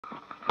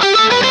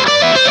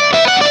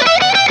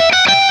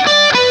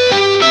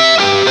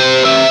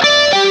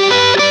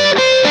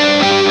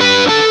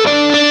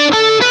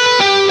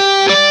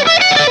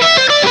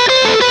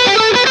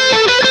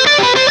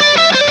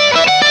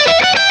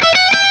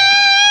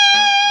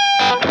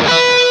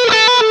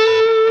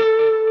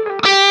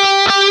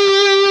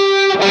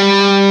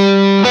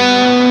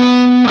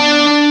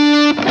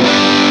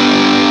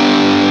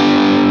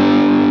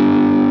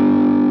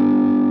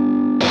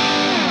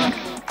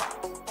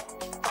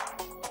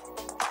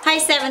Hi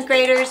 7th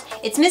graders,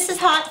 it's Mrs.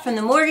 Hott from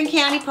the Morgan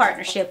County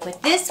Partnership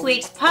with this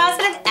week's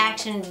Positive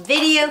Action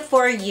video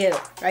for you.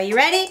 Are you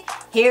ready?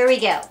 Here we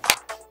go.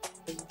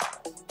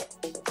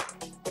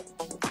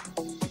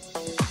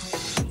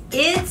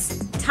 It's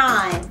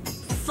time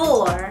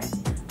for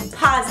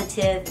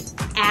positive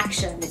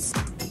actions.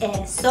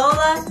 Es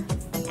sola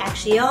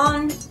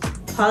acción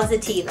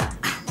positiva.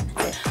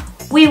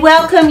 We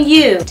welcome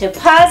you to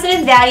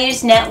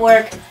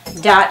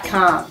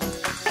positivevaluesnetwork.com.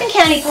 Morgan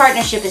County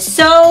Partnership is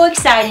so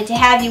excited to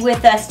have you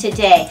with us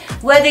today.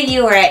 Whether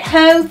you are at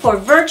home for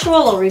virtual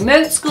or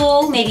remote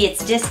school, maybe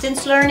it's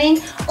distance learning,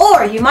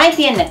 or you might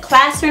be in the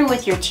classroom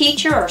with your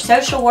teacher or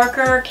social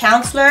worker or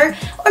counselor,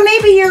 or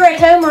maybe you're at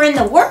home or in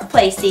the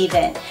workplace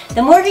even.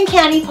 The Morgan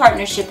County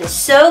Partnership is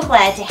so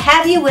glad to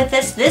have you with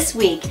us this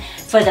week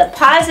for the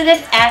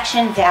Positive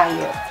Action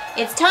Value.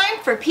 It's time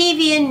for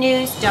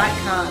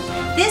pvnnews.com.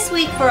 This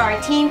week for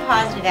our Team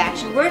Positive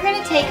Action, we're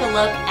going to take a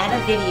look at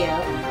a video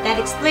that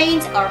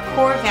explains our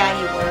core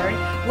value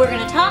word. We're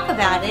going to talk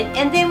about it,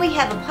 and then we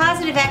have a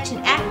positive action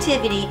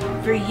activity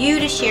for you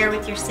to share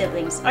with your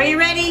siblings. Are you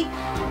ready?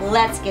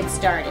 Let's get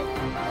started.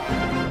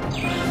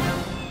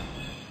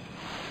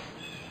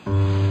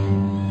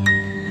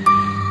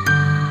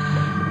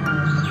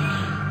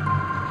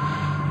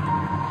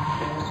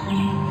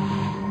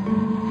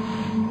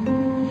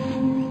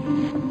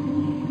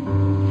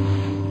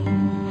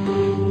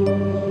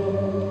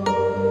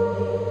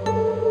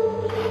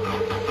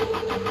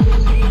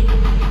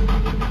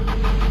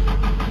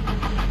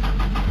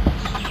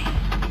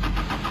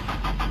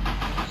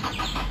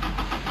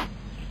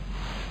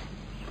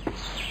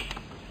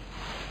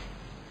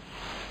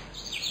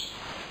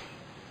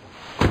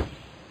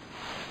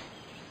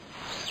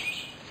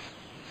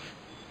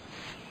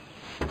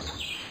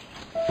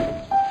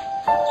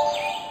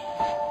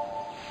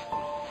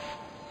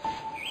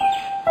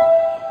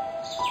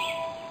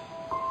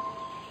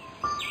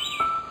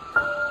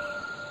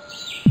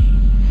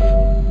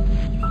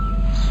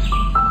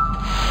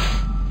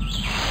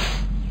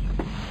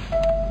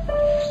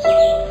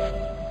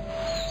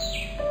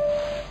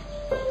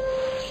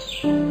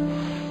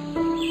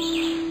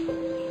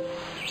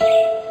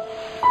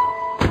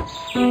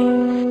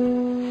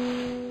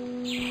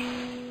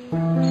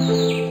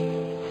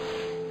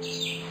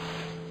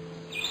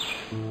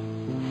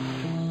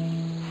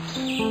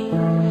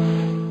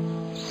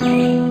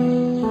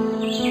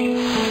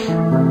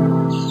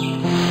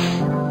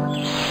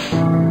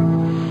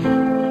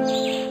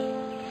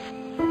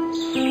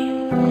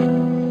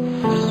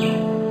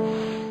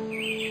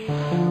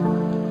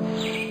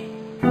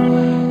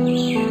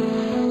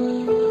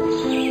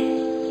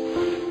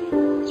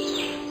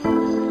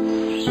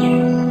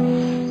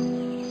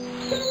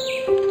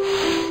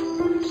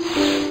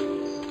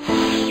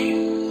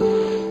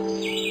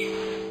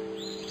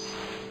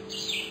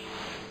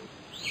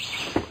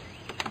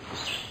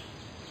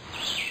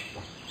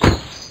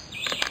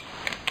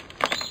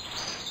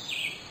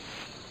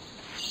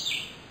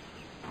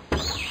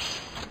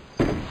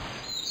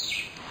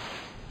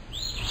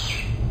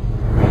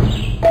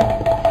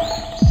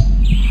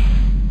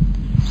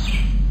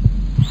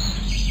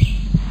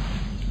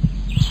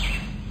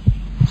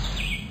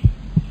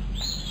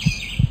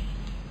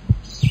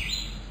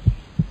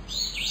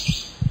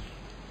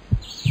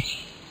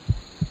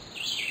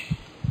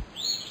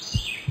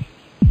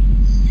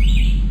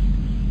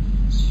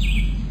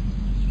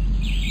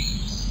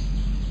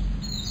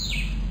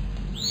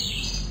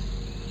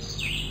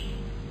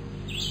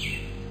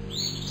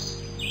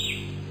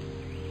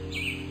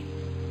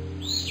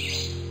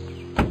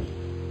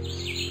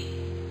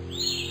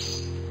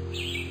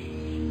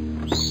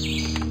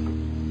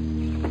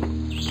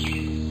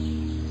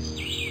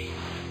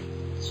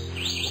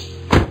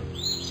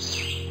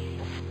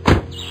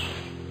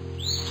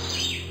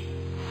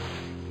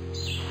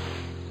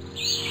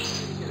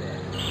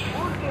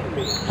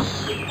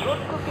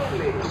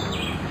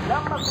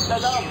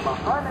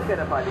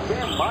 ಮಹಾನಗರಪಾಲಿಕೆ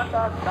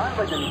ಮಾತಾ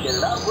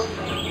ಸಾರ್ವಜನಿಕರ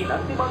ಒಂದು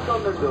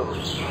ನಂದಿಮಂತೊಂದುಂಡು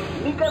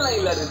ನಿಕಲ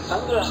ಇಲ್ಲದ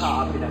ಸಂಗ್ರಹ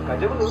ಆಪಿನ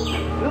ಕಜವು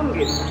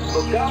ನುಂಗಿ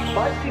ಒಕ್ಕ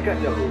ಪಾಚಿ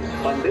ಕಜವು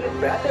ಒಂದು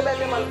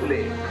ಬ್ಯಾಟಲಲ್ಲಿ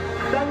ಮಲ್ಪುಲೆ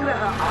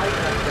ಸಂಗ್ರಹ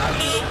ಆಯ್ದ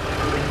ಜಾತಿ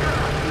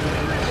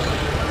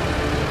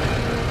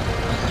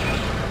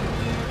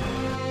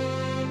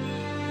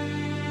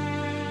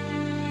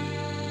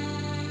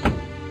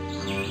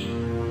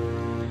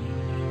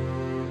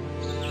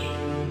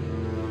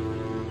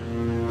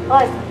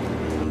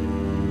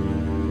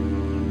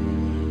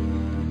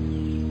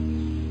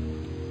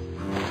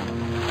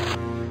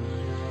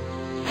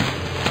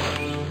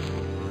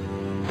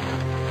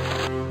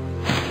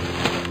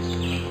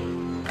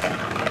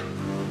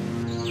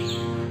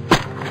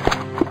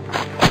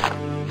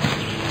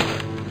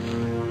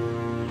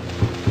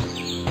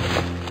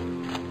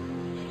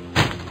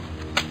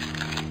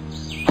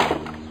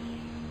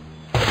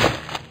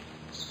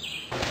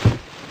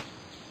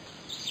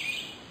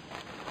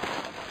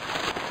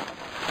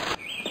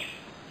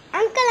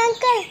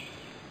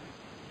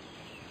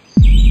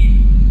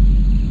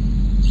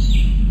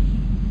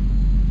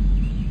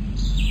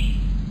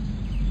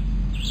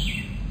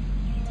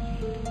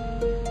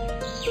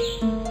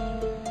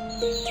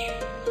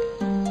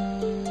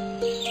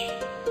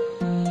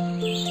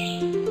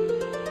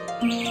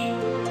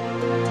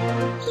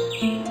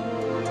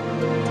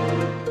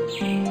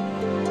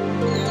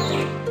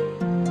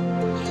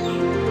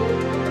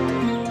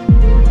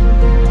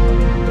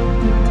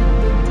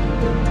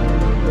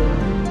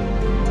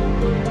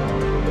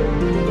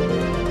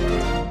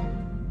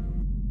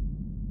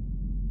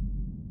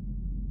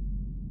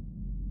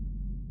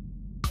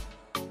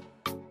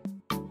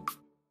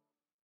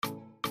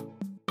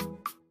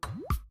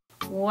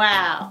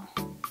Wow.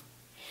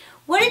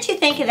 What did you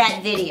think of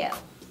that video?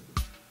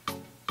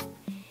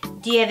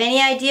 Do you have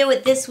any idea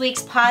what this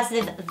week's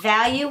positive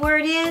value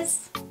word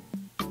is?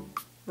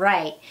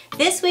 Right.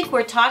 This week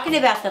we're talking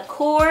about the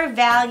core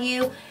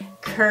value,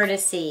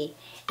 courtesy.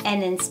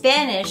 And in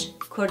Spanish,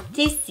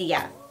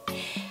 cortesia.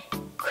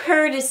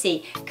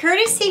 Courtesy.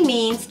 Courtesy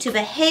means to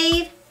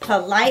behave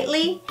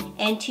politely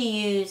and to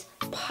use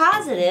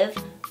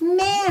positive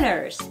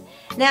manners.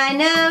 Now I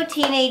know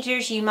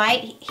teenagers, you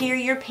might hear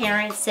your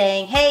parents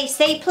saying, hey,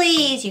 say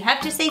please, you have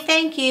to say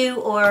thank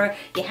you, or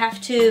you have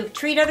to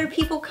treat other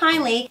people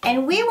kindly.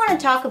 And we want to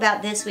talk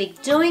about this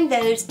week doing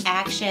those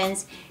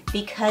actions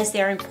because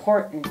they're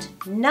important,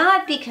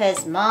 not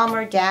because mom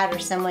or dad or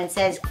someone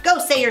says, go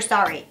say you're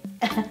sorry.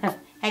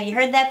 Have you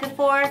heard that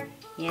before?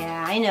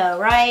 Yeah, I know,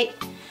 right?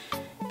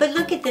 But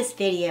look at this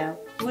video.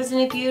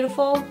 Wasn't it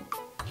beautiful?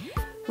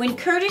 When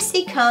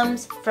courtesy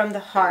comes from the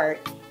heart,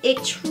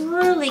 it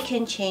truly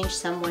can change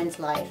someone's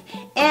life.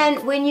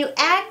 And when you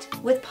act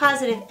with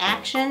positive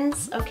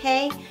actions,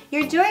 okay,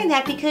 you're doing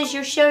that because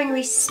you're showing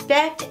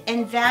respect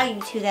and value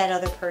to that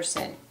other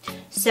person.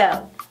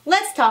 So,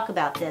 let's talk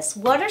about this.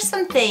 What are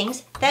some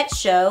things that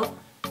show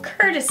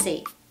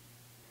courtesy?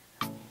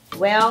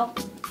 Well,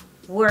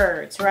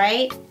 words,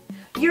 right?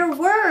 Your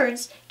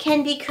words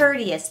can be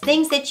courteous,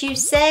 things that you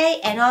say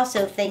and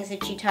also things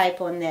that you type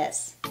on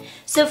this.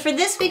 So for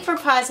this week for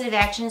positive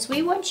actions,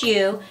 we want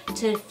you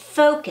to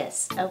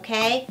focus,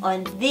 okay,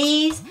 on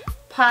these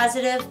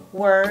positive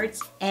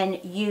words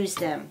and use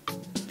them.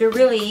 They're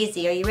really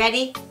easy. Are you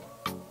ready?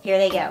 Here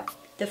they go.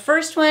 The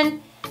first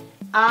one,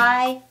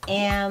 I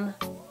am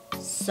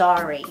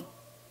sorry.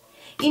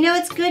 You know,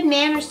 it's good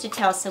manners to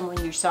tell someone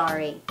you're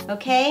sorry,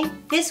 okay?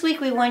 This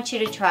week we want you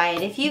to try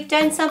it. If you've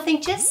done something,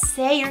 just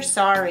say you're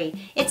sorry.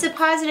 It's a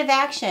positive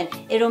action.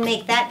 It'll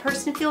make that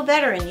person feel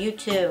better and you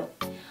too.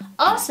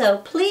 Also,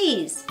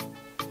 please.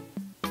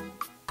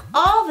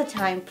 All the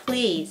time,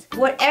 please.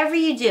 Whatever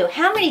you do.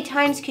 How many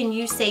times can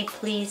you say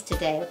please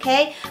today,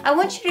 okay? I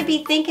want you to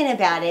be thinking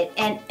about it,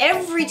 and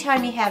every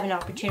time you have an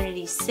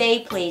opportunity,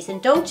 say please.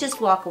 And don't just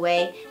walk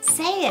away.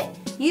 Say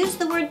it. Use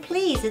the word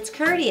please. It's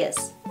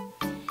courteous.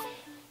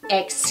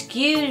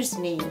 Excuse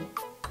me.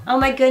 Oh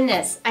my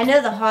goodness, I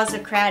know the halls are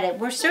crowded.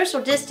 We're social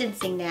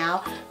distancing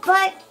now,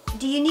 but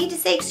do you need to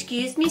say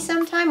excuse me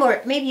sometime?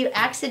 Or maybe you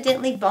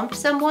accidentally bumped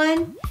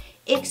someone?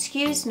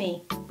 Excuse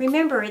me.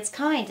 Remember, it's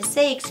kind to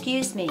say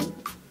excuse me.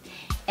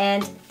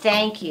 And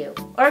thank you.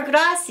 Or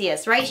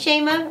gracias, right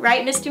Shema?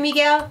 Right Mr.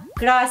 Miguel?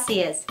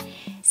 Gracias.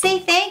 Say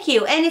thank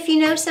you. And if you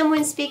know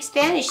someone speaks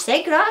Spanish,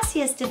 say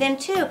gracias to them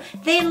too.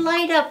 They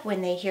light up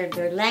when they hear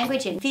their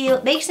language and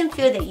makes them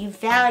feel that you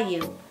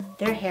value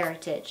their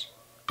heritage.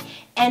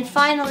 And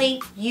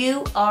finally,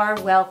 you are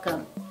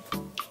welcome.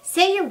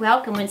 Say you're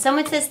welcome. When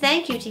someone says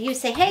thank you to you,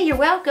 say, hey, you're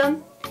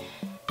welcome.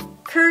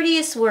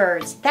 Courteous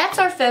words. That's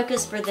our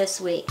focus for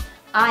this week.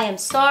 I am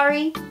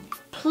sorry,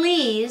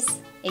 please,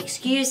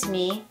 excuse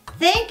me,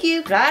 thank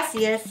you,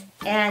 gracias,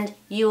 and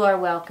you are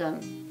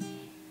welcome.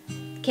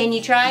 Can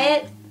you try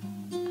it?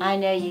 I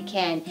know you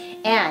can.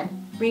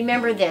 And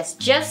remember this,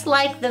 just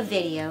like the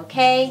video,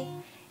 okay?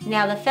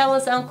 Now the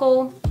fella's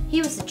uncle, he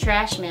was a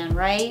trash man,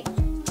 right?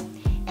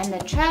 And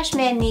the trash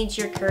man needs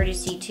your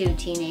courtesy too,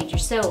 teenager.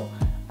 So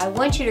I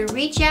want you to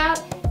reach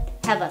out,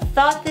 have a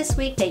thought this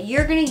week that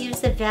you're going to use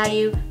the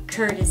value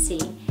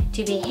courtesy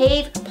to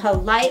behave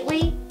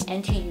politely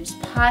and to use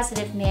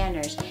positive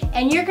manners.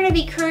 And you're going to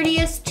be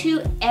courteous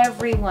to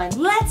everyone.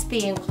 Let's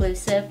be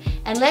inclusive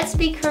and let's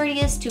be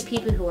courteous to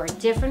people who are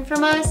different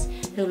from us,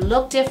 who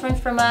look different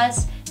from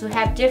us, who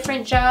have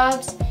different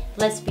jobs.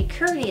 Let's be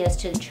courteous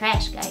to the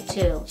trash guy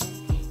too.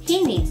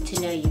 He needs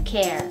to know you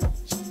care.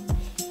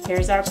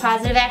 Here's our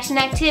positive action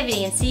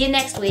activity, and see you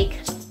next week.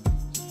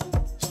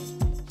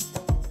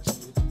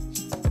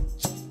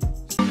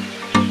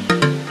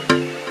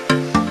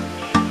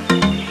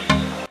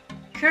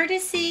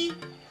 Courtesy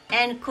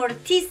and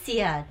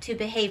cortesia, to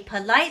behave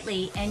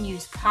politely and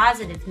use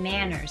positive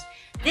manners.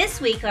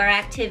 This week our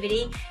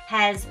activity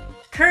has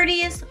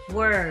courteous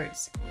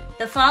words.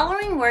 The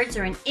following words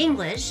are in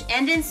English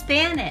and in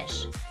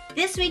Spanish.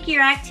 This week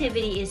your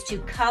activity is to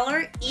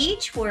color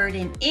each word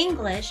in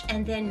English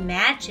and then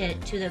match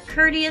it to the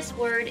courteous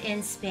word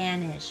in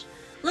Spanish.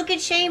 Look at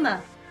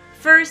Shema.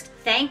 First,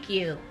 thank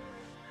you.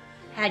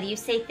 How do you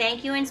say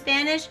thank you in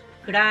Spanish?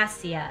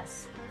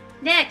 Gracias.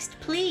 Next,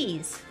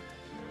 please.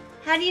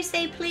 How do you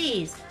say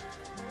please?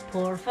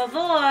 Por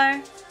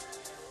favor.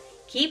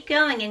 Keep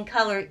going and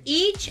color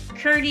each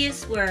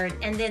courteous word.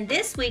 And then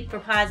this week for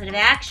positive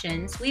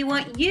actions, we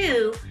want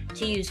you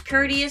to use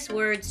courteous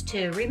words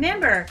too.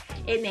 Remember,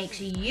 it makes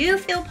you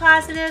feel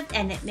positive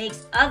and it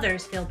makes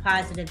others feel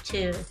positive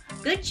too.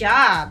 Good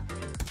job.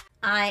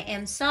 I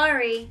am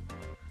sorry.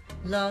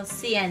 Lo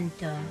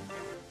siento.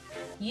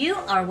 You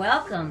are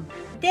welcome.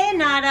 De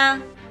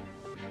nada.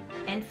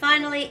 And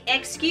finally,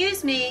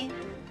 excuse me.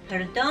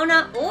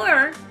 Perdona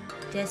or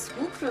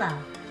disculpa.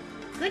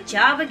 Good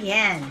job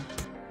again.